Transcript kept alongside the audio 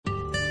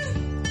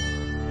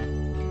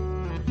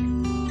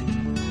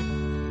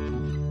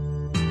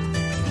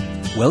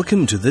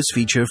Welcome to this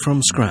feature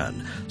from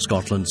Scran,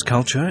 Scotland's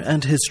culture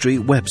and history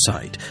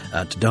website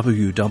at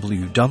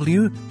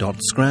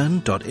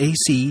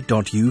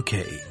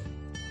www.scran.ac.uk.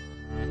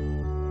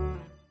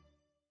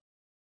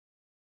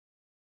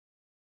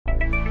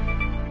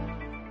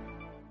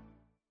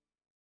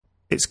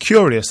 It's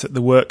curious that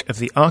the work of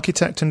the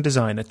architect and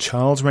designer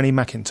Charles Rennie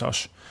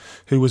Mackintosh,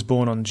 who was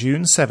born on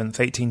June 7,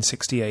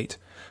 1868,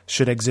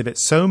 should exhibit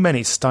so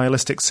many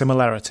stylistic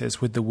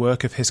similarities with the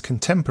work of his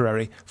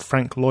contemporary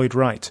Frank Lloyd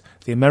Wright,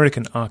 the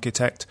American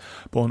architect,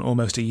 born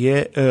almost a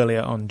year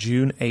earlier on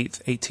June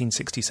 8,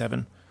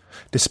 1867,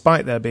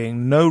 despite there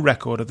being no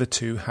record of the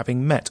two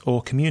having met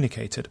or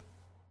communicated.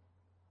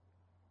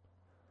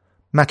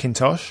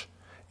 Mackintosh,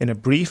 in a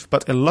brief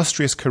but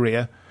illustrious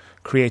career,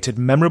 created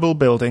memorable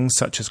buildings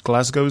such as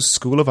Glasgow's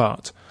School of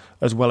Art,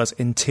 as well as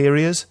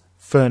interiors,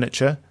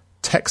 furniture,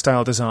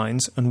 textile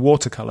designs and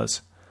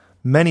watercolours,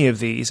 many of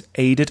these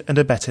aided and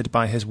abetted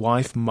by his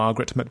wife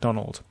Margaret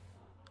MacDonald.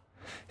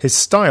 His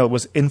style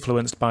was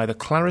influenced by the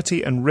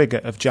clarity and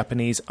rigour of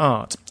Japanese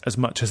art as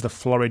much as the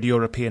florid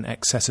European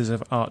excesses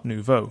of Art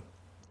Nouveau.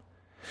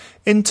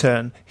 In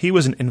turn, he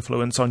was an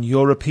influence on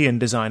European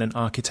design and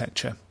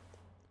architecture.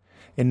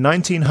 In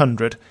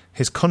 1900,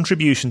 his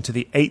contribution to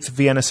the 8th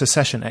Vienna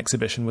Secession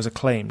exhibition was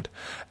acclaimed,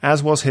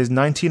 as was his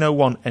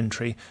 1901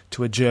 entry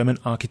to a German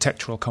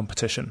architectural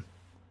competition.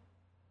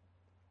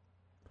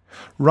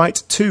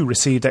 Wright too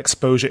received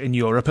exposure in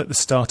Europe at the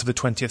start of the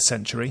 20th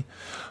century,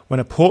 when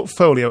a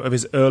portfolio of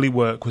his early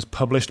work was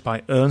published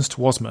by Ernst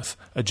Wasmuth,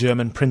 a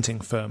German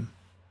printing firm.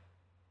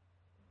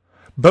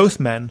 Both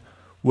men,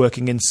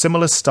 working in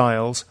similar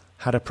styles,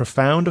 had a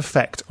profound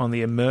effect on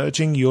the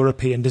emerging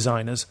European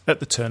designers at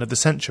the turn of the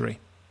century,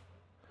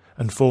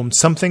 and formed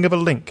something of a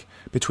link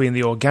between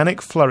the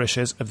organic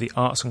flourishes of the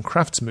arts and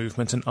crafts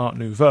movement and Art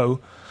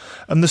Nouveau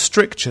and the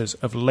strictures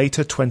of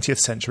later 20th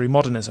century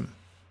modernism.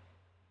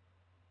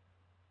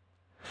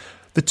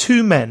 The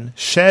two men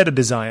shared a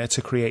desire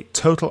to create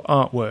total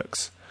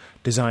artworks,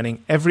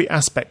 designing every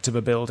aspect of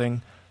a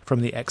building,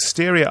 from the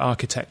exterior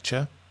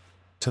architecture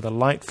to the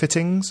light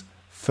fittings,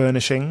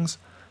 furnishings,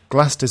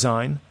 glass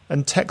design,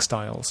 and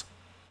textiles.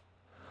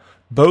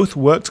 Both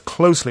worked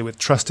closely with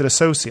trusted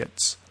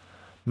associates,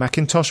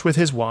 Mackintosh with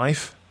his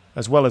wife,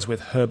 as well as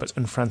with Herbert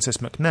and Francis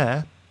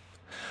McNair,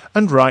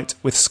 and Wright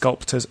with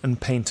sculptors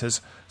and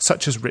painters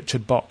such as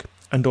Richard Bock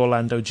and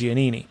Orlando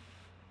Giannini.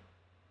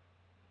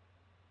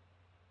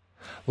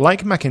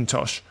 Like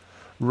Mackintosh,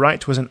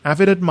 Wright was an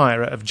avid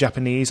admirer of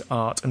Japanese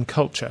art and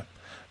culture,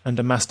 and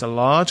amassed a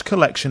large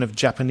collection of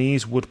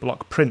Japanese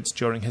woodblock prints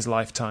during his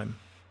lifetime.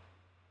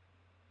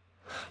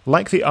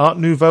 Like the Art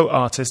Nouveau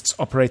artists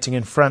operating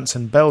in France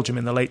and Belgium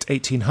in the late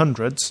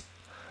 1800s,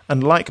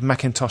 and like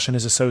Mackintosh and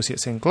his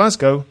associates in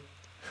Glasgow,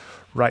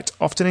 Wright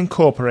often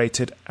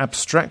incorporated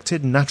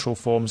abstracted natural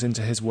forms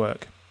into his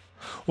work,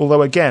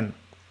 although again,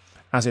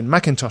 as in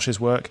Mackintosh's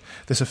work,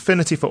 this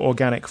affinity for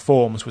organic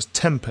forms was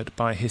tempered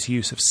by his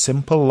use of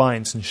simple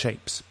lines and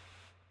shapes.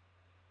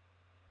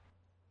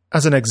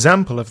 As an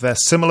example of their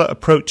similar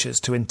approaches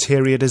to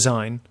interior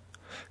design,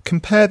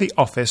 compare the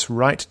office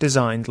Wright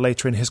designed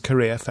later in his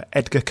career for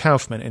Edgar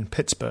Kaufman in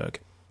Pittsburgh,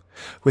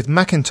 with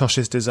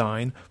Mackintosh's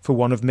design for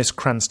one of Miss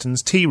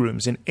Cranston's tea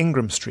rooms in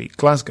Ingram Street,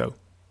 Glasgow.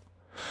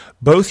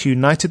 Both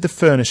united the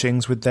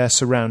furnishings with their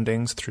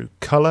surroundings through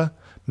colour,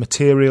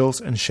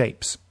 materials and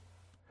shapes.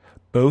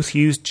 Both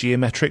used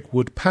geometric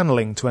wood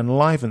panelling to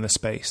enliven the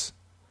space,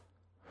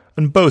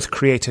 and both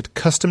created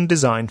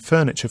custom-designed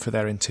furniture for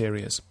their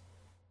interiors.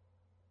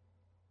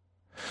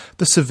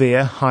 The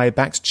severe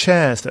high-backed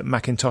chairs that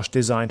Mackintosh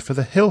designed for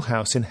the Hill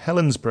House in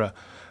Helensburgh,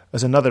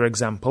 as another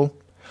example,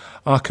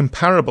 are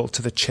comparable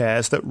to the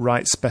chairs that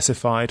Wright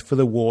specified for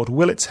the Ward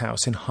Willits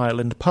House in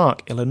Highland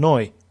Park,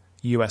 Illinois,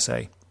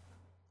 USA.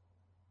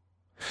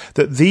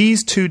 That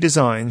these two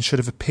designs should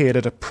have appeared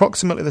at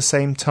approximately the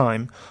same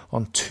time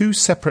on two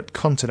separate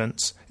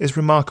continents is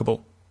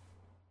remarkable.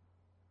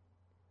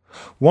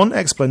 One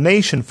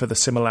explanation for the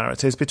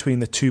similarities between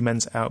the two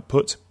men's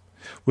output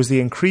was the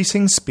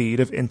increasing speed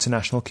of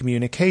international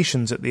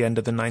communications at the end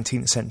of the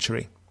 19th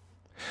century,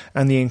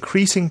 and the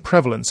increasing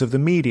prevalence of the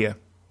media.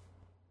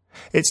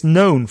 It's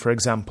known, for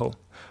example,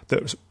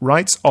 that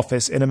Wright's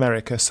office in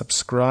America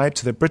subscribed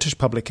to the British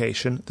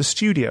publication The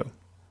Studio,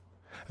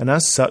 and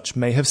as such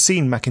may have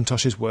seen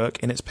Mackintosh's work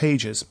in its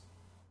pages.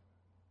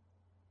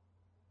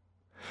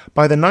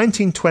 By the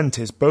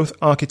 1920s, both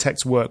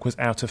architects' work was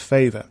out of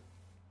favour.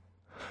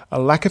 A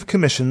lack of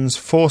commissions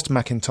forced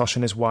Mackintosh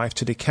and his wife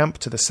to decamp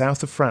to the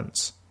south of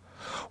France,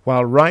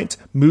 while Wright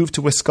moved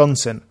to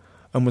Wisconsin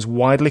and was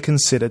widely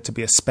considered to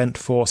be a spent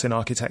force in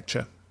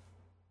architecture.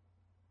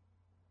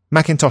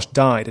 Mackintosh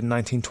died in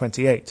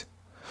 1928,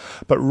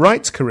 but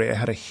Wright's career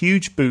had a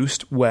huge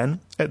boost when,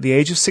 at the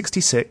age of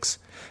 66,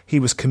 he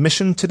was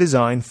commissioned to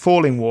design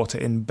falling water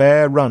in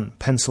Bear Run,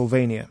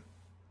 Pennsylvania.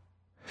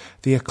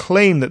 The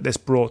acclaim that this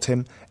brought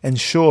him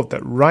ensured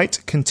that Wright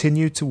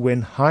continued to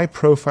win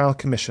high-profile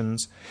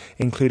commissions,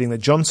 including the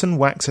Johnson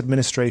Wax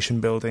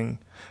Administration Building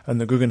and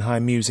the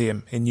Guggenheim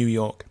Museum in New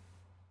York.